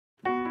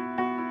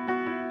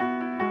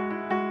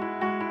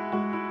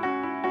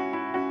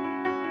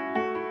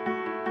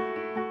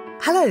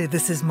Hello,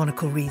 this is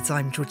Monocle Reads.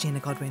 I'm Georgina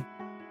Godwin.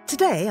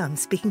 Today I'm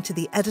speaking to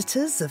the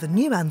editors of a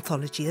new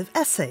anthology of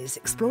essays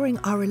exploring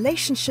our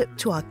relationship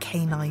to our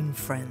canine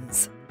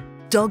friends.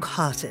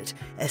 Dog-Hearted,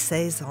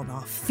 Essays on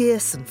Our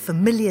Fierce and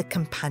Familiar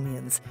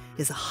Companions,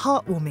 is a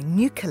heartwarming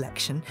new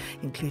collection,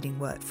 including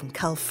work from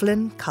Cal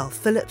Flynn, Carl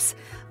Phillips,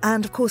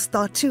 and of course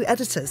our two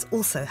editors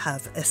also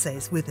have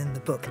essays within the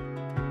book.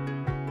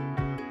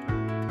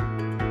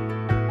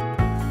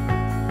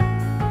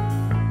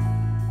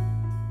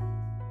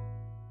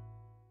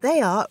 They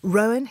are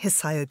Rowan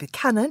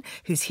Hisayo-Buchanan,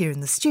 who's here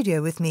in the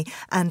studio with me,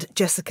 and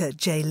Jessica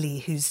J. Lee,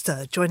 who's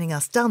joining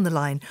us down the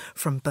line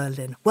from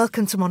Berlin.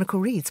 Welcome to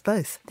Monocle Reads,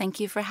 both. Thank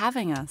you for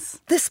having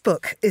us. This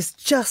book is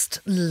just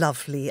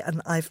lovely,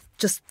 and I've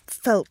just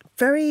felt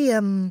very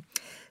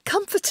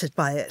comforted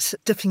by it,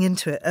 dipping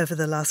into it over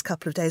the last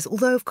couple of days,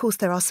 although, of course,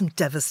 there are some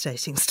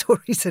devastating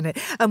stories in it,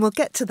 and we'll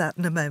get to that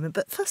in a moment.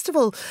 But first of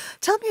all,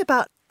 tell me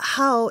about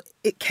how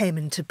it came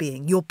into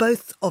being. You're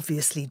both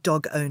obviously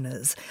dog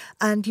owners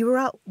and you were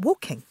out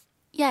walking.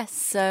 Yes,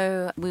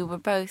 so we were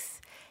both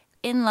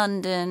in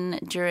London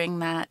during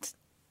that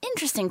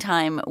interesting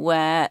time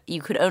where you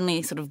could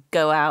only sort of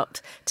go out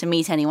to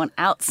meet anyone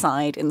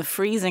outside in the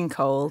freezing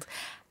cold.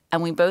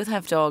 And we both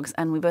have dogs,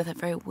 and we both have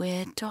very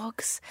weird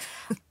dogs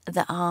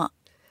that are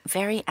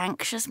very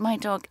anxious. My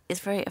dog is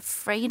very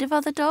afraid of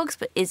other dogs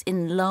but is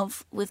in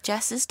love with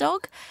Jess's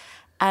dog,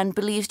 and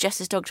believes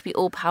Jess's dog to be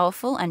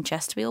all-powerful, and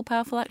Jess to be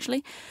all-powerful,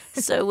 actually.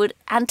 So would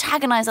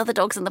antagonise other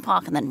dogs in the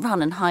park and then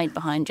run and hide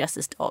behind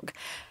Jess's dog.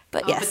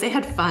 But yes. But they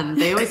had fun.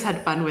 They always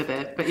had fun with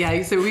it. But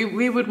yeah, so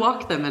we would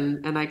walk them,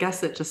 and I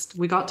guess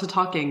we got to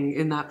talking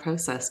in that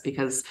process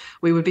because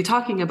we would be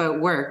talking about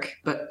work,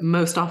 but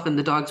most often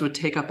the dogs would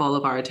take up all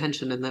of our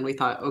attention, and then we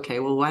thought, okay,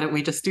 well, why don't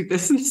we just do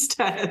this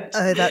instead?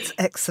 Oh, that's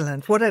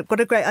excellent. What a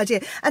great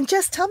idea. And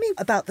Jess, tell me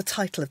about the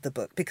title of the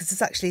book, because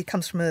it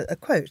comes from a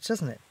quote,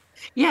 doesn't it?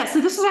 Yeah, so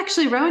this was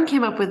actually Rowan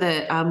came up with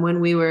it when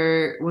we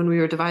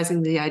were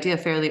devising the idea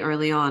fairly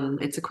early on.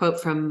 It's a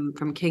quote from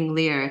King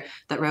Lear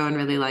that Rowan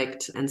really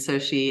liked, and so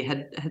she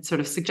had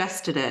sort of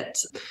suggested it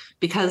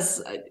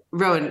because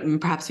Rowan,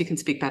 perhaps you can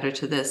speak better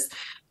to this.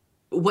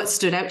 What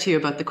stood out to you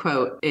about the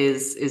quote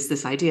is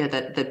this idea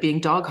that being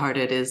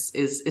dog-hearted is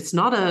it's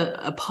not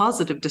a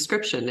positive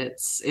description.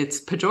 It's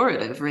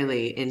pejorative,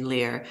 really, in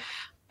Lear.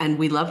 And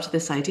we loved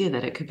this idea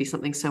that it could be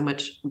something so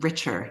much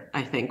richer,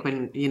 I think,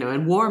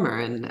 and warmer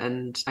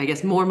and I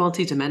guess more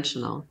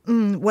multidimensional.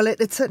 Well,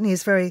 it certainly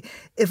is very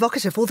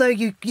evocative, although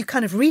you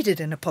kind of read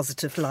it in a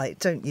positive light,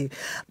 don't you?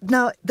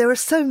 Now, there are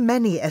so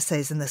many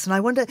essays in this, and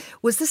I wonder,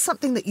 was this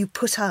something that you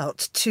put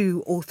out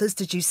to authors?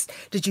 Did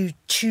you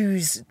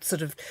choose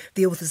sort of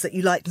the authors that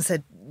you liked and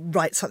said,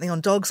 write something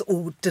on dogs,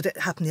 or did it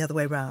happen the other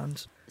way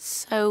around?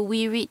 So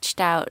we reached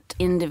out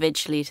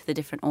individually to the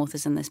different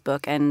authors in this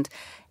book, and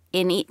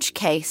in each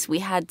case, we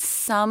had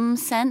some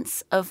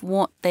sense of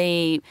what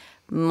they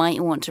might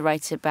want to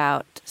write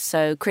about.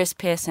 So Chris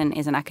Pearson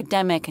is an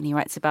academic and he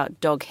writes about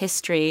dog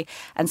history.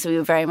 And so we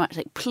were very much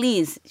like,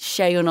 please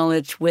share your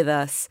knowledge with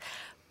us.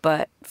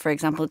 But, for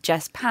example,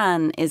 Jess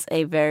Pan is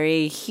a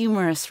very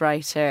humorous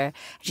writer.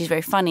 She's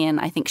very funny. And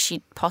I think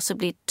she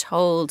possibly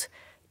told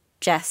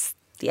Jess,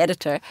 the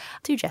editor,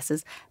 two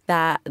Jesses,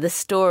 that the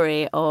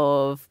story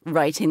of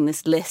writing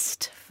this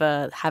list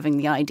for having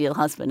the ideal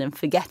husband and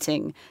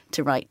forgetting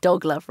to write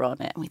dog lover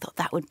on it. And we thought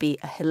that would be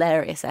a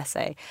hilarious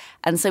essay.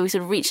 And so we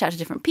sort of reached out to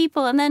different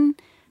people, and then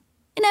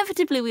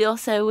inevitably we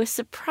also were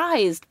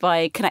surprised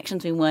by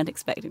connections we weren't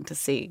expecting to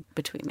see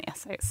between the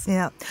essays.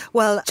 Yeah.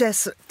 Well,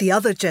 Jess, the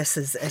other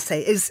Jess's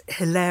essay is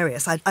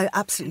hilarious. I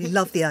absolutely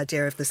love the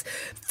idea of this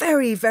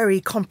very,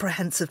 very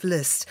comprehensive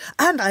list.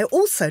 And I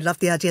also love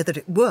the idea that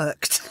it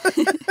worked.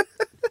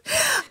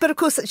 But of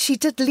course, she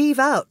did leave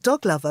out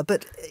dog lover,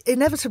 but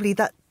inevitably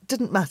that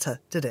didn't matter,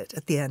 did it,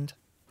 at the end?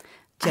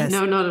 Jess?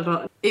 No, not at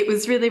all. It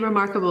was really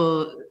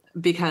remarkable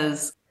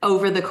because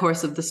over the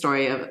course of the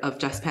story of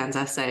Jess Pan's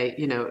essay,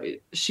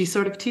 she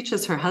sort of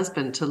teaches her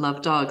husband to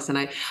love dogs. And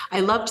I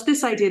loved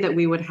this idea that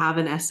we would have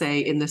an essay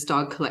in this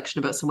dog collection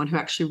about someone who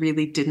actually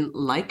really didn't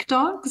like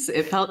dogs.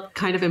 It felt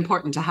kind of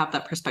important to have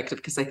that perspective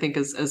because I think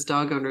as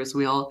dog owners,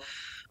 we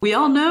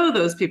all know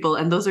those people,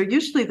 and those are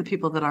usually the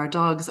people that our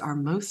dogs are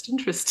most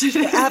interested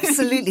in.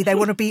 Absolutely. They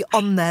want to be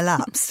on their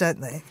laps,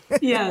 don't they?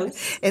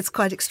 Yes. It's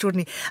quite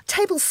extraordinary.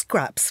 Table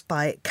Scraps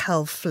by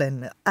Cal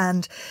Flynn.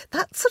 And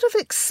that sort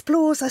of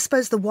explores, I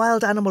suppose, the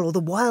wild animal or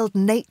the wild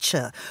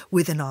nature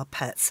within our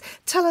pets.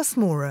 Tell us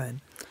more,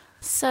 Rowan.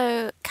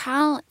 So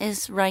Cal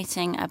is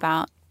writing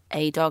about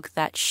a dog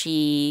that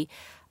she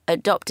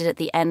adopted at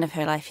the end of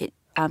her life.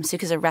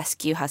 Suka's a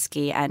rescue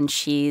husky, and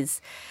she's...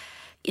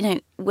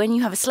 when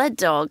you have a sled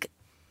dog,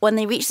 when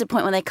they reach the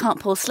point where they can't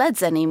pull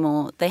sleds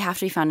anymore, they have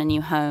to be found a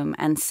new home.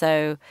 And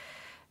so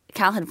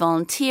Cal had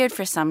volunteered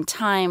for some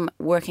time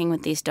working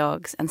with these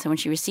dogs. And so when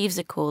she receives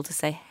a call to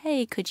say,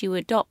 hey, could you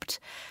adopt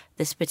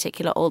this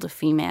particular older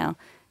female,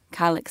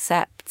 Cal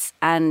accepts.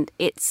 And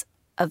it's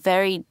a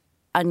very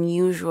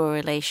unusual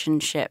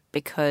relationship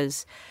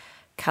because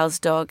Cal's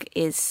dog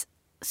is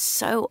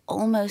so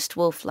almost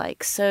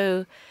wolf-like,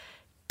 so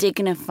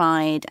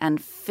dignified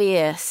and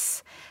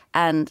fierce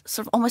and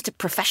sort of almost a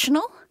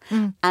professional.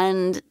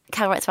 And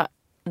Cal writes about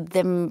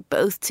them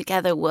both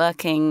together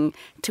working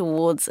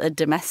towards a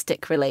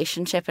domestic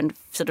relationship and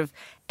sort of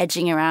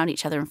edging around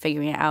each other and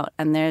figuring it out.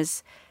 And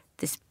there's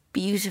this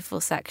beautiful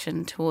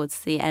section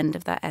towards the end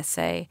of that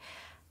essay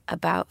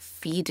about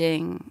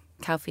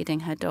Cal feeding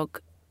her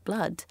dog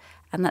blood.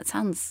 And that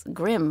sounds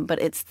grim,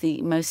 but it's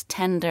the most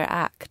tender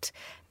act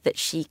that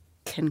she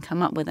can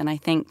come up with. And I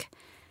think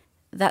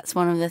that's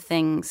one of the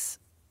things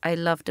I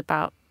loved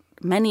about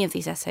many of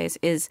these essays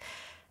is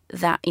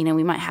that, you know,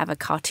 we might have a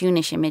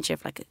cartoonish image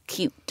of like a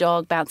cute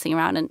dog bouncing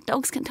around, and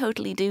dogs can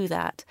totally do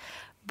that.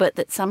 But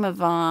that some of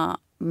our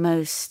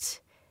most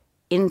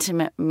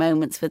intimate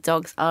moments with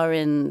dogs are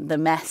in the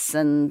mess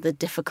and the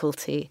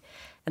difficulty.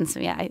 And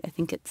so, yeah, I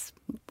think it's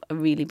a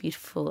really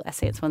beautiful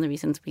essay. It's one of the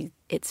reasons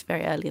it's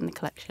very early in the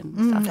collection.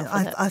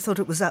 I thought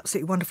it was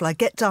absolutely wonderful. I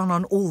get down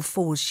on all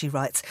fours, she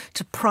writes,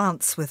 to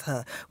prance with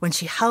her. When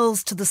she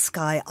howls to the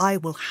sky, I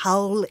will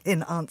howl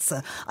in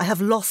answer. I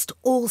have lost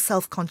all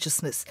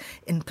self-consciousness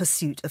in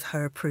pursuit of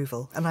her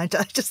approval. And I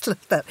just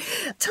love that.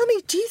 Tell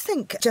me, do you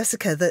think,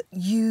 Jessica, that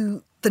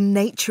the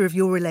nature of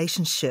your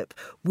relationship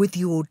with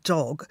your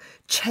dog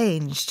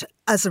changed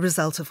as a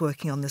result of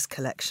working on this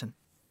collection?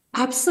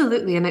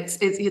 Absolutely. And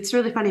it's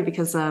really funny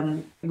because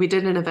we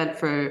did an event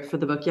for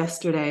the book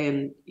yesterday,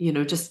 and, you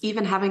know, just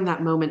even having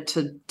that moment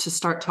to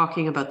start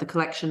talking about the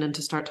collection and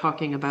to start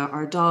talking about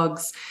our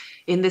dogs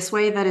in this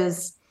way that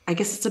is, I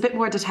guess it's a bit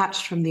more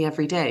detached from the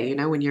everyday, you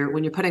know, when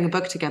you're putting a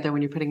book together,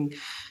 when you're putting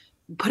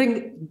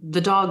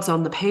the dogs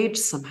on the page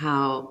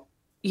somehow,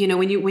 you know,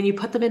 when you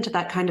put them into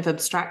that kind of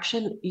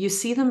abstraction, you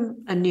see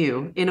them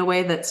anew in a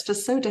way that's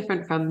just so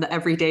different from the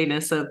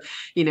everydayness of,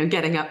 you know,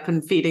 getting up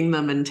and feeding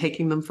them and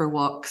taking them for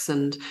walks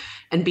and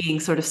being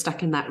sort of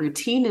stuck in that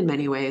routine in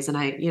many ways. And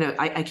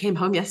I came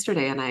home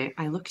yesterday and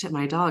I looked at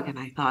my dog and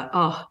I thought,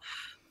 oh,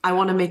 I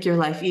want to make your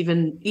life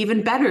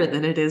even better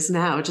than it is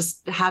now.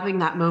 Just having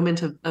that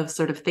moment of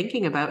sort of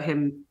thinking about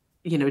him,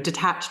 you know,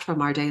 detached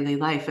from our daily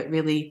life.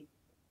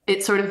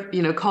 It sort of,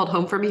 you know, called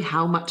home for me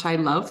how much I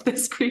love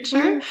this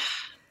creature.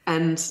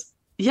 And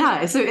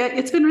yeah, so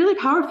it's been really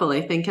powerful,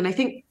 I think. And I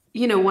think,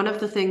 you know, one of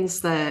the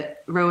things that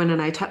Rowan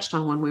and I touched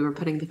on when we were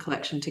putting the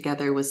collection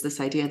together was this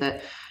idea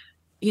that,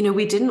 you know,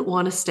 we didn't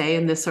want to stay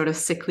in this sort of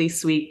sickly,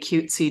 sweet,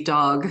 cutesy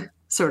dog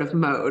sort of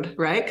mode,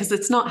 right? Because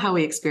it's not how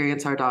we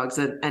experience our dogs.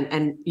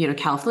 And you know,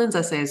 Cal Flynn's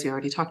essay, as you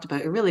already talked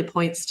about, it really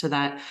points to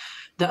that,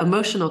 the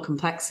emotional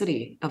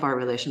complexity of our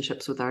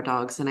relationships with our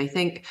dogs. And I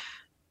think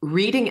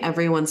reading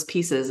everyone's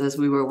pieces as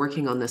we were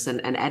working on this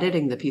and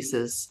editing the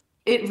pieces,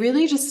 it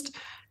really just...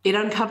 it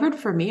uncovered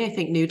for me, I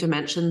think, new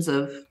dimensions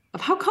of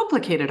how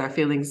complicated our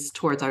feelings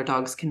towards our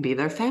dogs can be.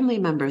 They're family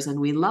members and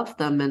we love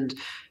them and,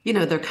 you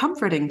know, they're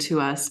comforting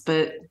to us.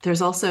 But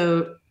there's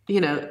also,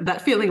 you know,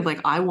 that feeling of like,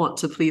 I want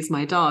to please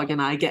my dog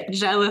and I get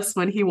jealous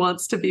when he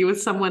wants to be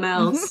with someone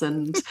else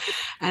and,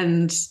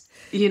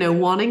 you know,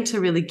 wanting to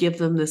really give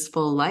them this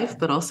full life,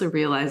 but also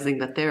realizing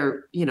that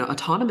they're, you know,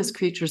 autonomous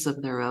creatures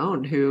of their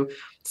own who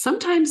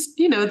sometimes,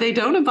 you know, they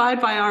don't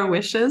abide by our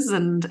wishes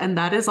and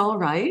that is all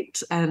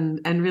right. And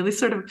really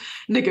sort of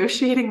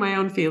negotiating my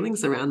own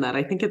feelings around that.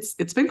 I think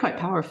it's been quite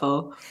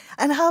powerful.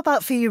 And how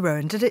about for you,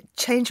 Rowan? Did it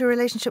change your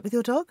relationship with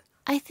your dog?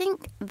 I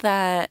think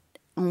that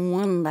on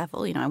one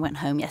level, you know, I went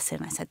home yesterday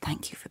and I said,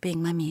 thank you for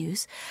being my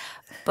muse.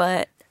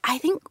 But I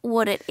think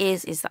what it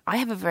is that I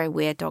have a very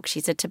weird dog.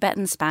 She's a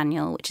Tibetan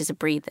Spaniel, which is a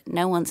breed that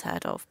no one's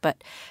heard of,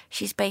 but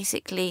she's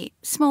basically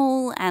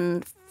small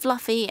and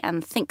fluffy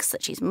and thinks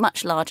that she's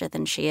much larger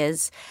than she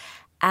is.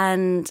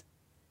 And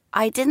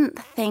I didn't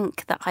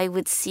think that I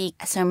would see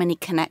so many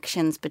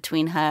connections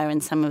between her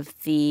and some of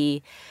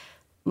the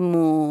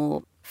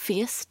more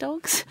fierce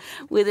dogs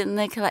within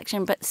the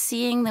collection, but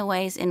seeing the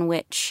ways in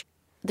which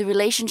the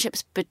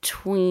relationships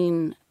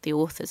between the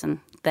authors and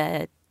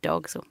their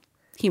dogs, or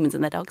humans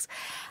and their dogs,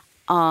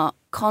 are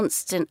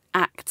constant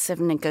acts of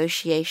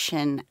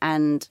negotiation.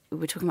 And we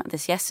were talking about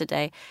this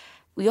yesterday.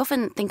 We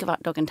often think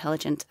about dog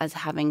intelligence as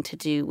having to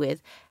do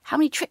with how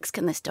many tricks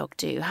can this dog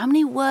do? How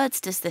many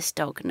words does this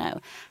dog know?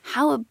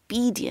 How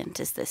obedient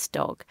is this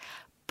dog?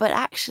 But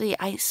actually,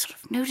 I sort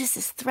of noticed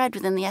this thread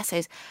within the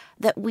essays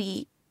that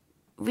we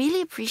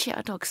really appreciate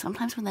our dogs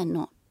sometimes when they're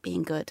not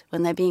being good,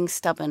 when they're being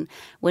stubborn,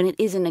 when it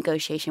is a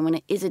negotiation, when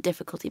it is a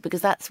difficulty,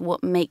 because that's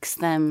what makes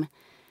them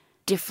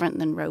different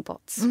than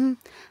robots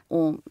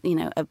or, you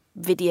know, a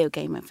video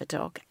game of a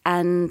dog.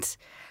 And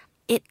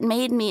it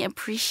made me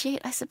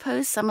appreciate, I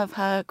suppose, some of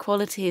her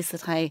qualities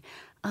that I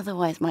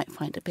otherwise might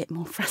find a bit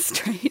more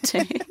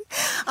frustrating.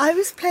 I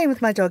was playing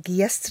with my dog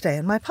yesterday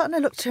and my partner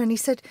looked at her and he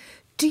said,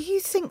 do you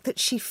think that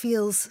she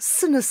feels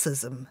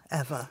cynicism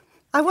ever?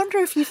 I wonder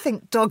if you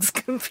think dogs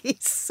can be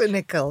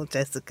cynical,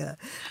 Jessica.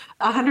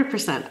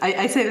 100%.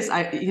 I say this,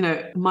 you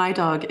know, my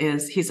dog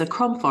he's a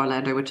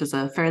Krummvorländer, which is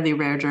a fairly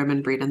rare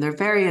German breed, and they're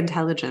very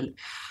intelligent.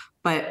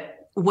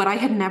 But what I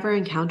had never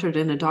encountered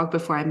in a dog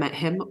before I met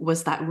him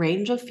was that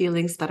range of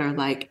feelings that are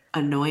like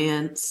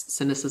annoyance,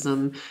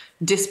 cynicism,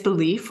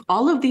 disbelief.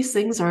 All of these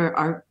things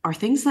are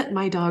things that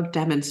my dog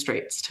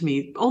demonstrates to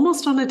me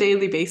almost on a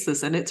daily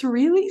basis. And it's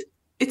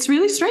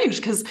really strange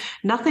because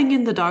nothing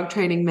in the dog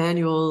training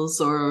manuals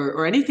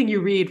or anything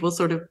you read will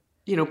sort of,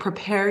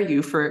 prepare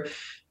you for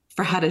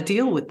how to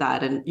deal with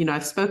that. And,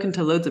 I've spoken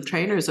to loads of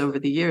trainers over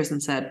the years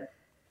and said,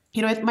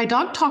 if my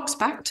dog talks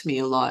back to me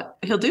a lot,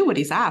 he'll do what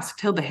he's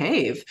asked, he'll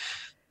behave,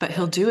 but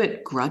he'll do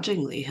it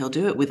grudgingly. He'll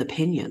do it with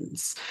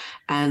opinions.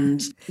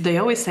 And they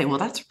always say, well,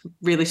 that's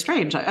really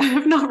strange. I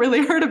have not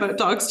really heard about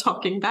dogs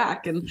talking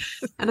back. And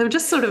I'm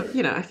just sort of,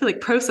 I feel like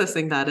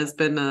processing that has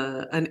been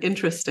an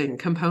interesting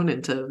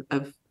component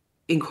of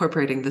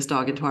incorporating this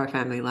dog into our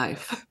family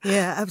life.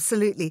 Yeah,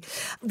 absolutely.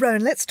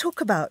 Rowan, let's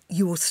talk about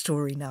your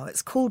story now.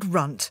 It's called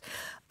Runt.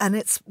 And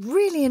it's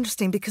really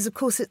interesting because, of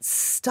course, it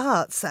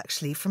starts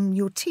actually from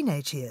your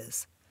teenage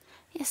years.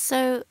 Yeah,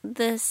 so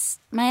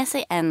my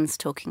essay ends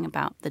talking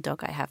about the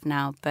dog I have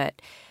now,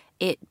 but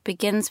it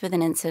begins with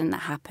an incident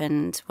that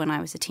happened when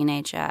I was a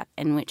teenager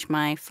in which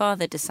my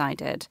father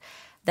decided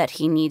that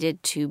he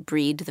needed to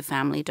breed the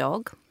family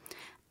dog.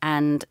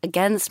 And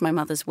against my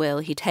mother's will,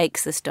 he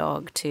takes this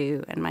dog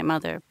and my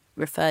mother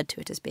referred to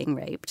it as being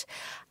raped,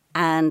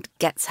 and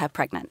gets her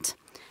pregnant.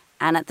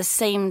 And at the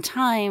same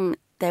time,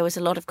 there was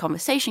a lot of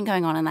conversation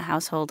going on in the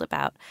household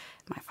about,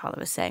 my father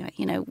was saying,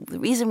 the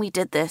reason we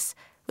did this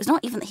was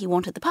not even that he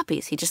wanted the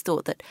puppies. He just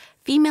thought that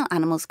female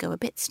animals go a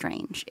bit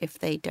strange if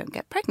they don't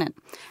get pregnant.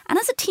 And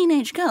as a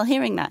teenage girl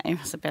hearing that, it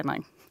must have been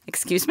like,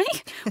 excuse me?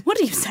 What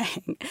are you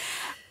saying?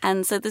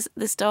 And so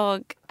this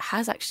dog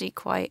has actually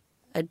quite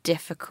a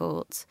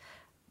difficult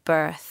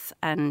birth,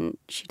 and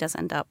she does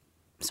end up,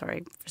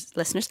 sorry for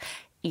listeners,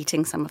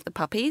 eating some of the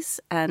puppies.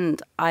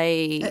 And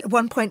at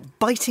one point,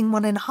 biting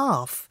one in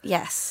half.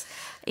 Yes.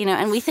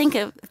 And we think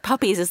of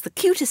puppies as the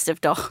cutest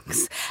of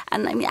dogs.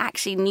 And I mean,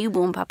 actually,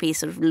 newborn puppies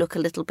sort of look a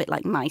little bit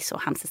like mice or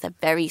hamsters. They're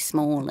very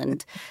small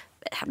and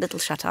have little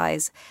shut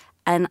eyes.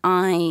 And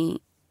I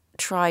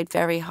tried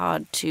very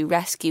hard to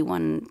rescue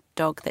one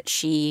dog that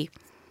she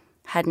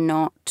had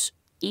not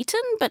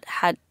eaten but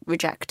had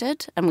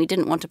rejected. And we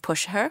didn't want to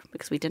push her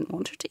because we didn't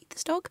want her to eat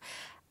this dog.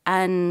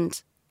 And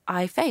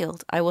I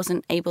failed. I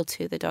wasn't able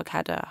to. The dog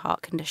had a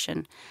heart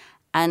condition.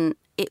 And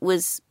it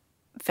was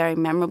very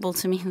memorable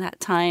to me that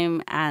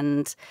time,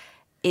 and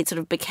it sort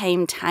of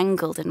became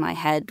tangled in my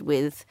head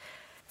with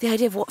the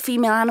idea of what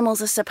female animals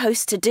are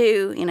supposed to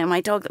do. My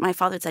dog that my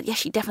father had said, yes,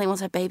 she definitely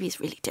wants her babies,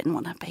 really didn't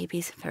want her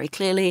babies very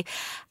clearly.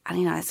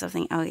 And, I sort of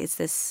think, is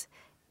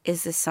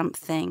this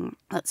something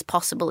that's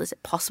possible? Is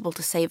it possible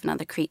to save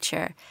another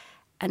creature?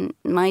 And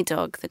my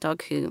dog, the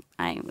dog who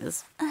I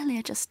was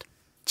earlier just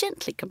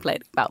gently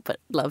complaining about but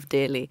loved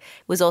dearly,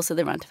 was also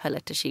the runt of her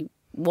litter. She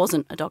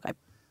wasn't a dog I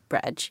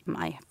bred.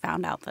 I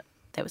found out that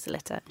there was a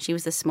litter. She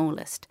was the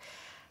smallest.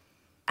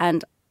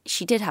 And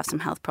she did have some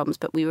health problems,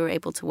 but we were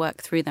able to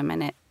work through them.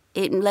 And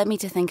it led me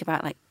to think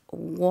about, like,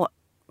 what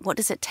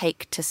does it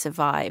take to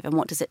survive, and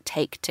what does it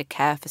take to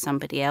care for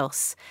somebody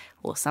else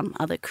or some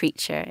other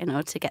creature in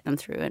order to get them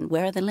through, and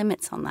where are the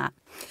limits on that?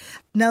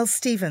 Nell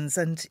Stevens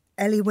and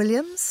Ellie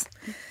Williams.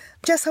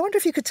 Jess, I wonder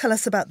if you could tell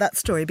us about that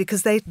story,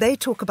 because they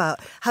talk about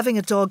having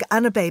a dog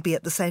and a baby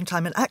at the same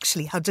time and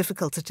actually how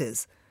difficult it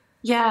is.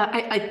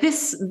 Yeah,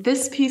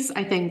 this piece,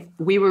 I think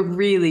we were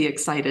really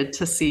excited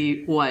to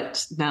see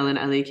what Nell and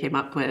Ellie came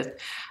up with,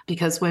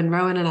 because when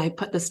Rowan and I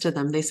put this to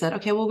them, they said,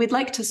 okay, well, we'd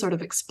like to sort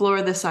of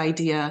explore this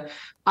idea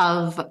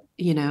of,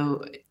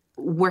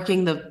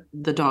 working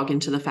the dog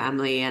into the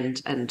family and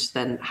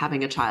then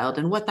having a child,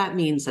 and what that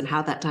means and how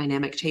that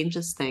dynamic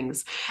changes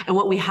things. And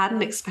what we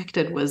hadn't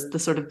expected was the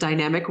sort of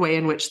dynamic way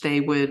in which they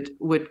would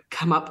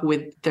come up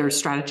with their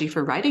strategy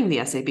for writing the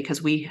essay,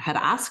 because we had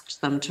asked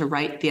them to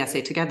write the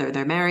essay together.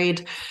 They're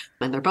married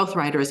and they're both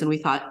writers, and we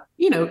thought,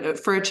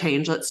 for a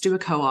change, let's do a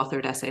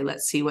co-authored essay.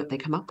 Let's see what they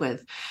come up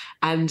with.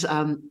 And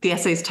the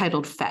essay is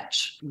titled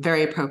Fetch,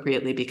 very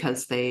appropriately,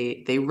 because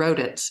they wrote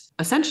it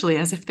essentially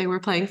as if they were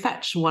playing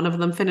fetch. One of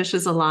them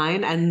finishes a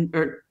line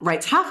or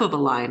writes half of a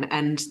line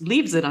and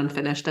leaves it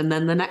unfinished. And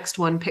then the next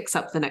one picks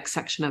up the next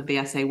section of the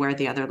essay where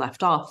the other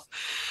left off.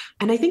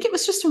 And I think it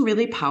was just a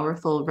really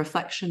powerful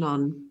reflection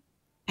on,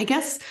 I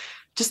guess,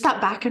 just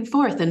that back and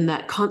forth and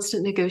that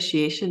constant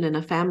negotiation in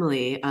a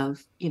family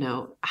of,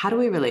 how do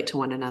we relate to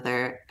one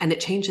another? And it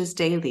changes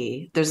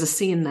daily. There's a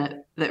scene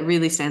that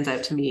really stands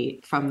out to me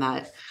from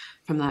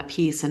that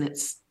piece. And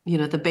it's,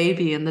 the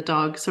baby and the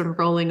dog sort of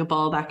rolling a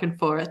ball back and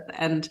forth.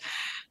 And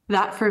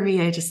that, for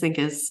me, I just think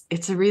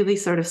it's a really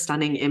sort of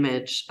stunning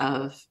image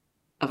of,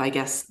 I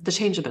guess, the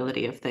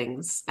changeability of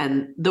things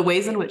and the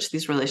ways in which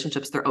these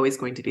relationships, they're always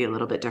going to be a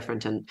little bit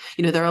different. And,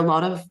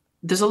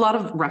 there's a lot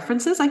of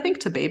references, I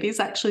think, to babies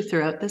actually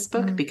throughout this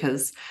book,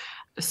 because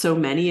so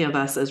many of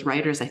us as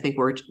writers, I think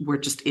we're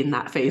just in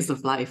that phase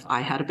of life.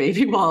 I had a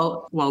baby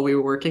while we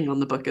were working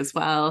on the book as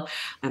well.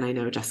 And I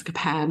know Jessica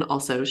Pan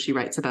also, she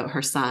writes about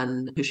her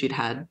son who she'd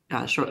had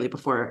shortly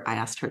before we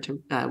asked her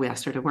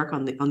to work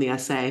on the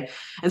essay.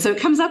 And so it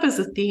comes up as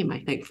a theme, I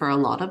think, for a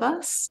lot of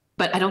us.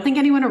 But I don't think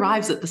anyone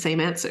arrives at the same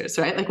answers,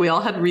 right? Like we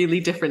all had really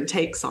different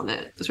takes on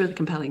it. It's really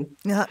compelling.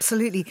 Yeah,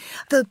 absolutely.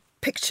 The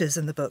pictures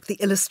in the book, the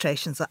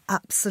illustrations are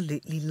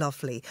absolutely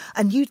lovely.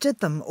 And you did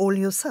them all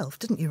yourself,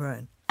 didn't you,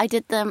 Rowan? I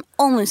did them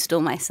almost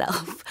all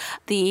myself.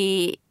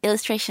 The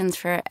illustrations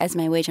for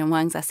Esme Wei-Jen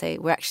Wang's essay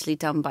were actually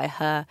done by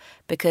her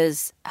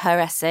because her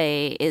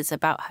essay is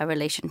about her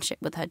relationship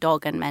with her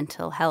dog and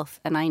mental health.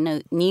 And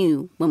I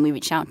knew when we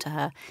reached out to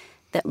her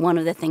that one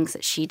of the things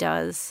that she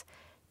does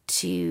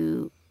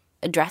to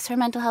address her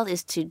mental health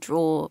is to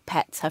draw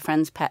pets, her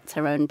friends' pets,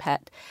 her own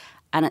pet.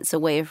 And it's a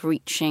way of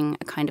reaching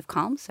a kind of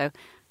calm. So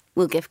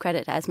we'll give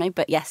credit to Esme.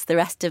 But yes, the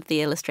rest of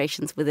the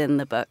illustrations within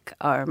the book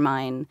are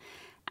mine.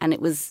 And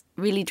it was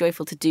really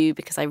joyful to do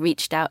because I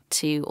reached out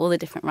to all the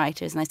different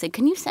writers and I said,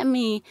 can you send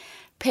me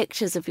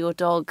pictures of your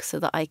dog so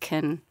that I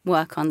can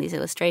work on these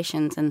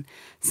illustrations? And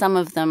some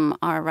of them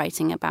are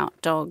writing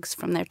about dogs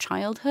from their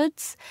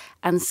childhoods.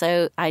 And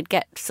so I'd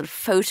get sort of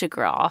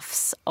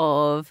photographs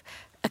of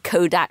a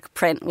Kodak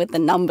print with the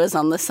numbers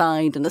on the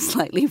side and a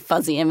slightly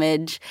fuzzy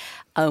image,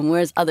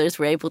 whereas others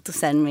were able to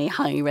send me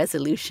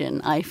high-resolution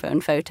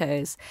iPhone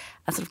photos.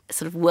 And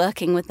sort of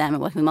working with them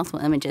and working with multiple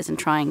images and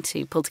trying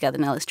to pull together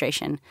an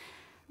illustration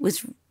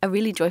was a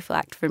really joyful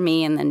act for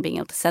me. And then being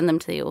able to send them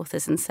to the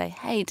authors and say,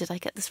 hey, did I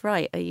get this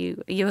right? Are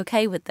you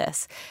okay with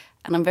this?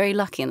 And I'm very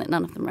lucky in that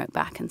none of them wrote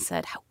back and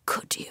said, how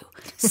could you?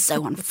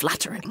 So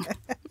unflattering.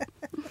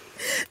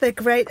 They're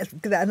great.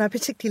 And I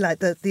particularly like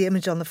the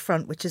image on the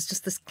front, which is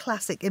just this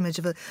classic image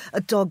of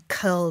a dog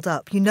curled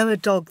up. You know, a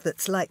dog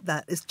that's like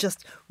that is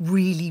just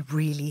really,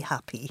 really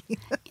happy.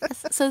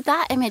 Yes. So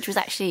that image was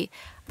actually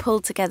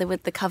pulled together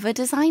with the cover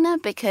designer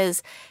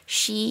because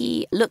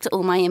she looked at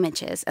all my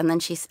images and then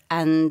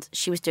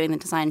she was doing the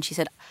design and she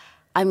said,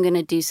 I'm going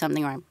to do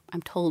something, or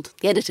I'm told,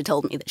 the editor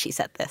told me that she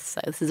said this,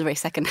 so this is a very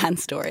secondhand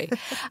story,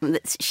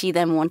 that she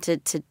then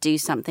wanted to do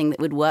something that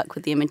would work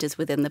with the images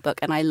within the book,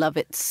 and I love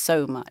it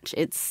so much.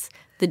 It's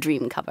the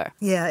dream cover.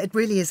 Yeah, it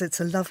really is. It's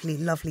a lovely,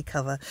 lovely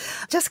cover.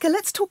 Jessica,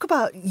 let's talk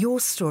about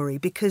your story,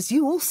 because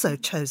you also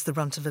chose the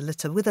runt of a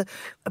litter with a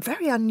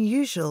very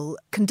unusual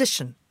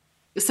condition.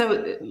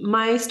 So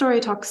my story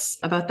talks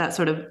about that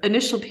sort of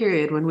initial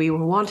period when we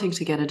were wanting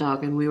to get a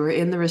dog and we were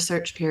in the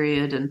research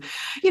period and,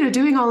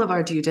 doing all of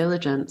our due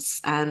diligence.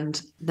 And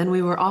then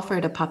we were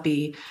offered a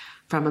puppy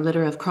from a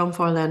litter of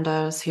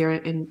Kronforländers here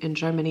in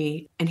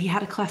Germany. And he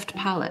had a cleft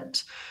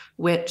palate,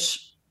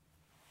 which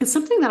is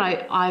something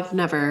that I've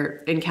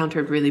never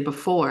encountered really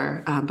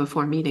before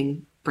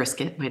meeting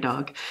Brisket, my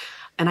dog.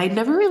 And I'd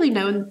never really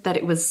known that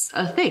it was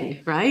a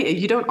thing, right?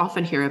 You don't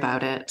often hear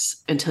about it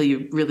until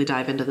you really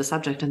dive into the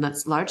subject. And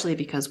that's largely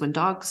because when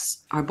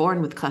dogs are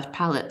born with cleft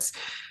palates,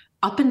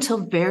 up until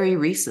very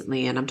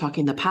recently, and I'm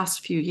talking the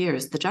past few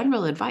years, the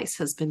general advice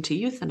has been to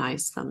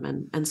euthanize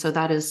them. And so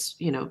that is,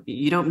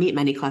 you don't meet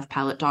many cleft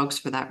palate dogs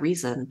for that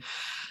reason.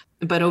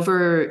 But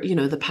over,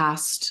 the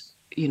past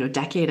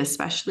decade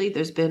especially,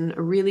 there's been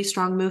a really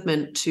strong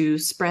movement to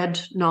spread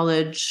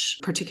knowledge,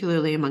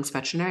 particularly amongst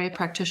veterinary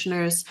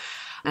practitioners,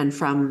 and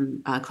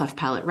from cleft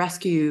palate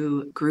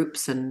rescue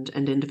groups and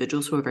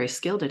individuals who are very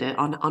skilled at it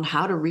on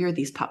how to rear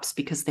these pups,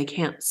 because they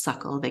can't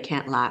suckle, they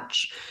can't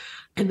latch,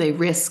 and they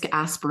risk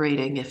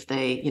aspirating if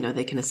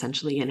they can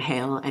essentially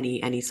inhale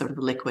any sort of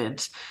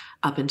liquid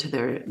up into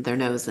their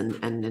nose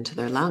and into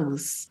their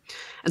lungs.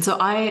 And so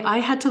I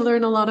had to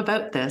learn a lot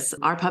about this.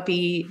 Our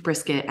puppy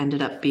Brisket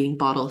ended up being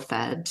bottle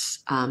fed.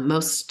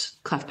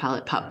 Most cleft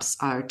palate pups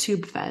are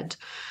tube fed.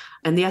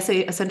 And the essay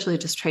essentially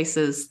just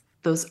traces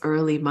those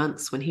early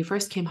months when he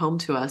first came home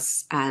to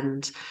us,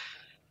 and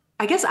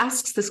I guess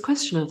asks this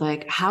question of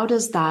like, how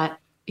does that,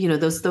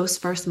 those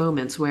first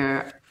moments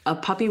where a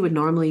puppy would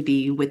normally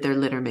be with their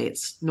litter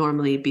mates,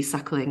 normally be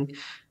suckling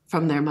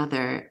from their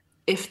mother,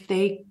 if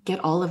they get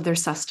all of their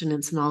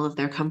sustenance and all of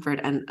their comfort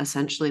and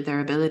essentially their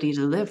ability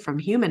to live from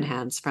human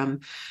hands, from,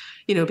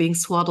 being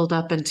swaddled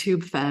up and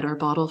tube fed or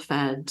bottle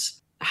fed,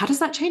 how does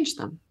that change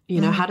them?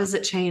 How does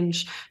it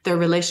change their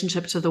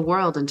relationship to the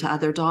world and to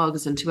other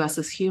dogs and to us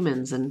as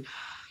humans? And,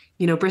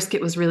 Brisket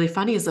was really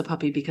funny as a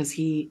puppy because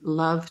he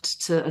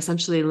loved to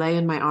essentially lay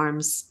in my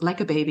arms like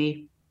a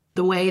baby,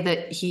 the way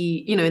that he,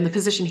 in the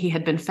position he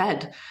had been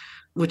fed,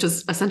 which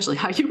is essentially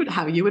how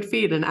you would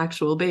feed an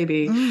actual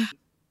baby.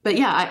 But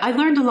yeah, I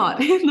learned a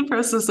lot in the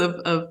process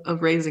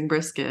of raising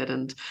Brisket.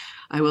 And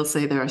I will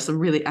say there are some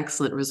really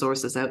excellent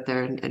resources out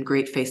there and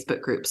great Facebook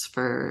groups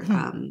for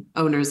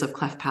owners of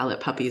cleft palate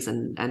puppies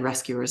and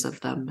rescuers of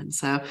them. And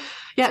so,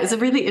 yeah, it's a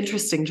really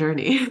interesting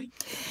journey.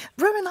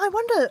 Rowan, I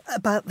wonder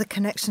about the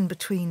connection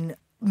between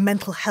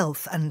mental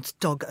health and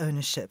dog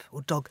ownership,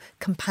 or dog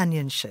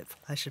companionship,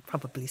 I should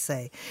probably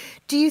say.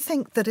 Do you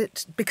think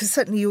that because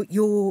certainly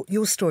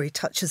your story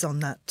touches on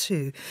that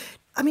too.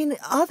 I mean,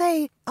 are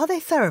they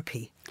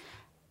therapy?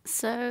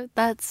 So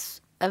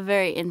that's a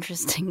very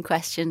interesting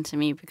question to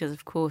me because,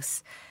 of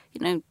course,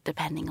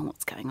 depending on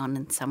what's going on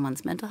in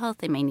someone's mental health,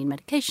 they may need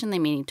medication, they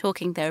may need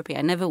talking therapy.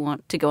 I never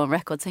want to go on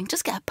record saying,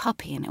 just get a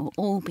puppy and it will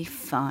all be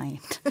fine.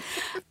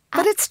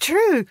 But it's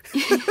true.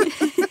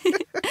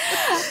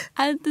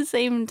 At the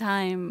same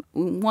time,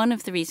 one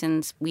of the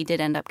reasons we did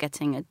end up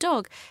getting a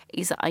dog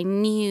is that I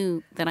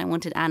knew that I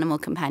wanted animal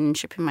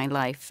companionship in my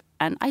life.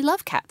 And I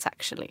love cats,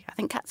 actually. I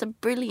think cats are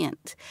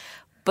brilliant.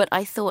 But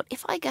I thought,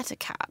 if I get a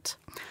cat,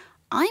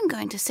 I'm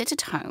going to sit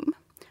at home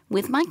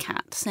with my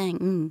cat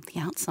saying, the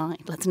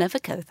outside, let's never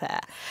go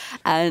there.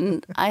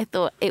 And I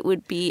thought it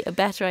would be a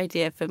better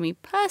idea for me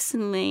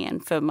personally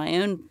and for my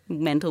own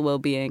mental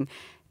well-being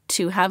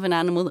to have an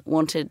animal that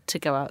wanted to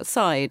go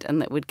outside and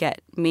that would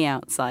get me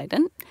outside.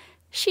 And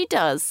she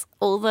does,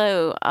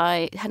 although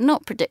I had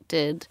not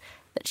predicted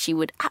that she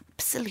would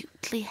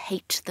absolutely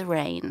hate the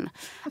rain.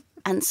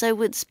 And so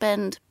would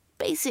spend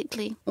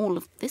basically all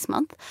of this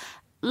month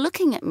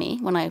looking at me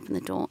when I open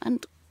the door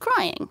and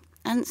crying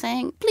and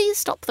saying, please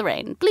stop the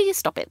rain, please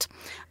stop it.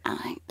 And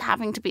I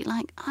having to be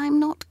like, I'm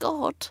not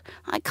God.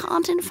 I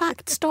can't, in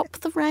fact, stop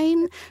the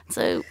rain.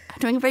 So I'm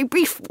doing a very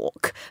brief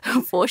walk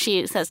before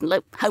she says,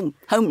 no, home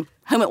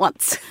at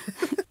once.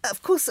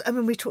 Of course,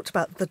 we talked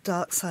about the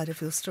dark side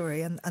of your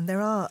story, and there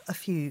are a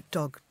few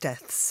dog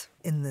deaths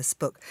in this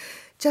book.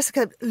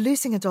 Jessica,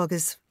 losing a dog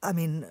is,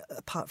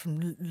 apart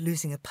from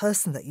losing a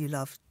person that you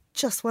love,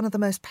 just one of the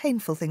most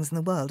painful things in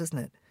the world, isn't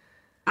it?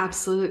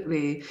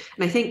 Absolutely.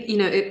 And I think,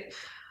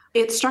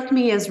 it struck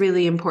me as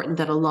really important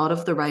that a lot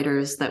of the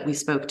writers that we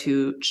spoke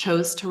to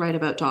chose to write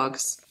about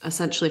dogs,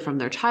 essentially from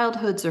their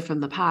childhoods or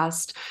from the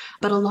past.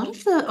 But a lot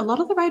of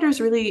the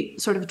writers really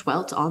sort of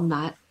dwelt on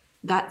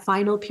that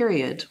final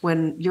period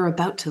when you're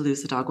about to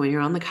lose a dog, when you're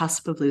on the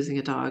cusp of losing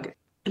a dog.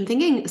 I'm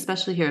thinking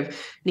especially here of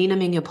Nina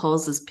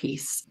Minga-Pols's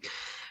piece,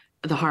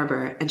 The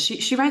Harbor, and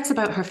she writes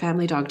about her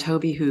family dog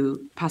Toby,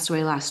 who passed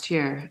away last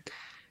year.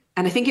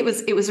 And I think it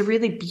was a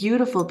really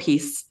beautiful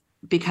piece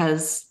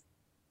because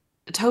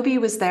Toby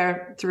was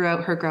there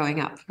throughout her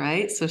growing up,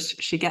 right? So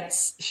she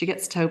gets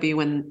Toby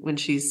when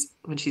she's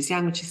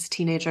young, when she's a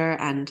teenager,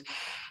 and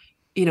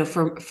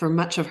for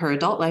much of her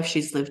adult life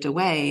she's lived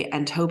away,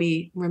 and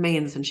Toby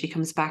remains, and she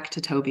comes back to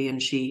Toby,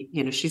 and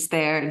she's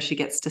there and she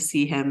gets to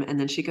see him, and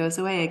then she goes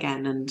away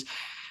again,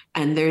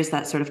 and there's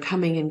that sort of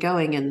coming and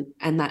going,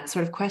 and that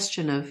sort of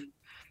question of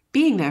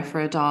being there for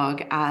a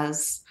dog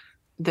as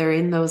they're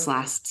in those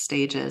last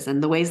stages,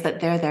 and the ways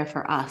that they're there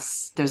for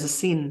us. There's a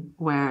scene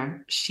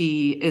where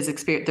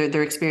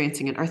they're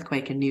experiencing an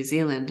earthquake in New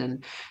Zealand,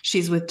 and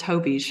she's with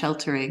Toby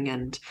sheltering,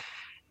 and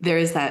there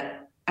is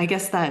that, I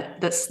guess,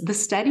 that's the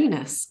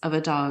steadiness of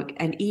a dog,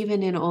 and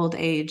even in old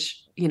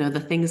age, the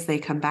things they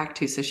come back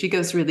to. So she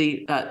goes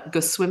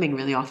swimming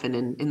really often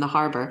in the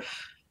harbor,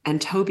 and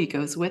Toby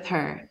goes with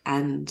her,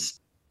 and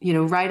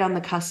right on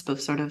the cusp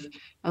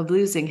of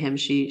losing him,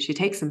 she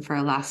takes him for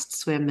a last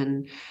swim,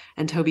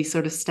 and Toby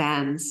sort of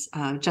stands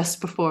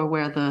just before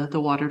where the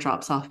water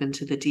drops off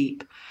into the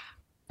deep,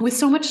 with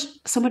so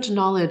much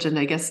knowledge and,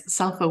 I guess,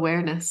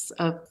 self-awareness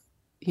of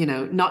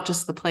not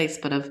just the place,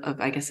 but of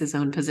I guess his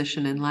own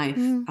position in life.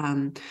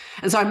 And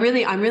so I'm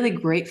really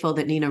grateful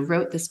that Nina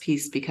wrote this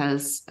piece,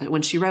 because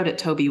when she wrote it,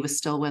 Toby was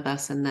still with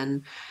us, and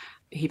then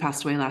he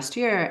passed away last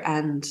year,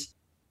 and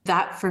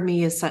that for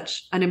me is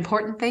such an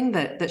important thing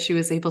that she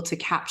was able to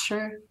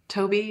capture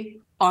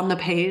Toby on the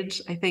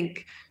page, I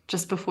think,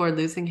 just before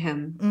losing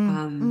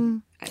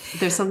him.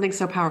 There's something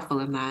so powerful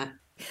in that.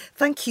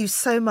 Thank you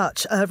so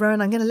much.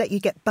 Rowan, I'm going to let you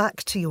get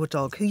back to your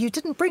dog, who you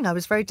didn't bring. I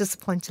was very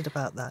disappointed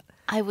about that.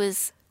 I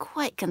was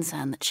quite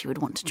concerned that she would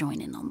want to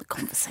join in on the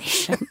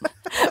conversation.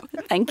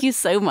 Thank you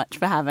so much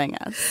for having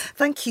us.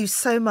 Thank you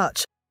so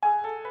much.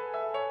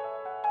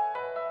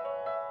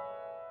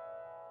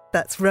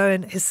 That's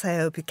Rowan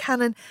Hiseo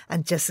Buchanan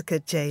and Jessica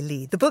J.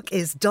 Lee. The book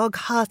is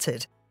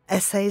Dog-Hearted,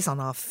 Essays on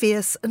Our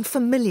Fierce and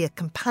Familiar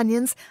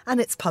Companions, and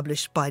it's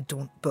published by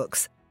Daunt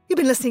Books. You've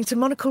been listening to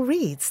Monocle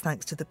Reads,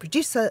 thanks to the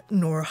producer,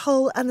 Nora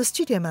Hull, and the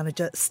studio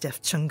manager,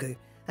 Steph Chungu.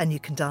 And you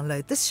can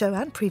download this show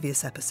and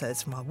previous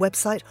episodes from our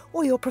website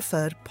or your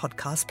preferred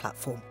podcast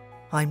platform.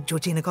 I'm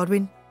Georgina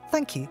Godwin.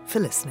 Thank you for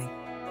listening.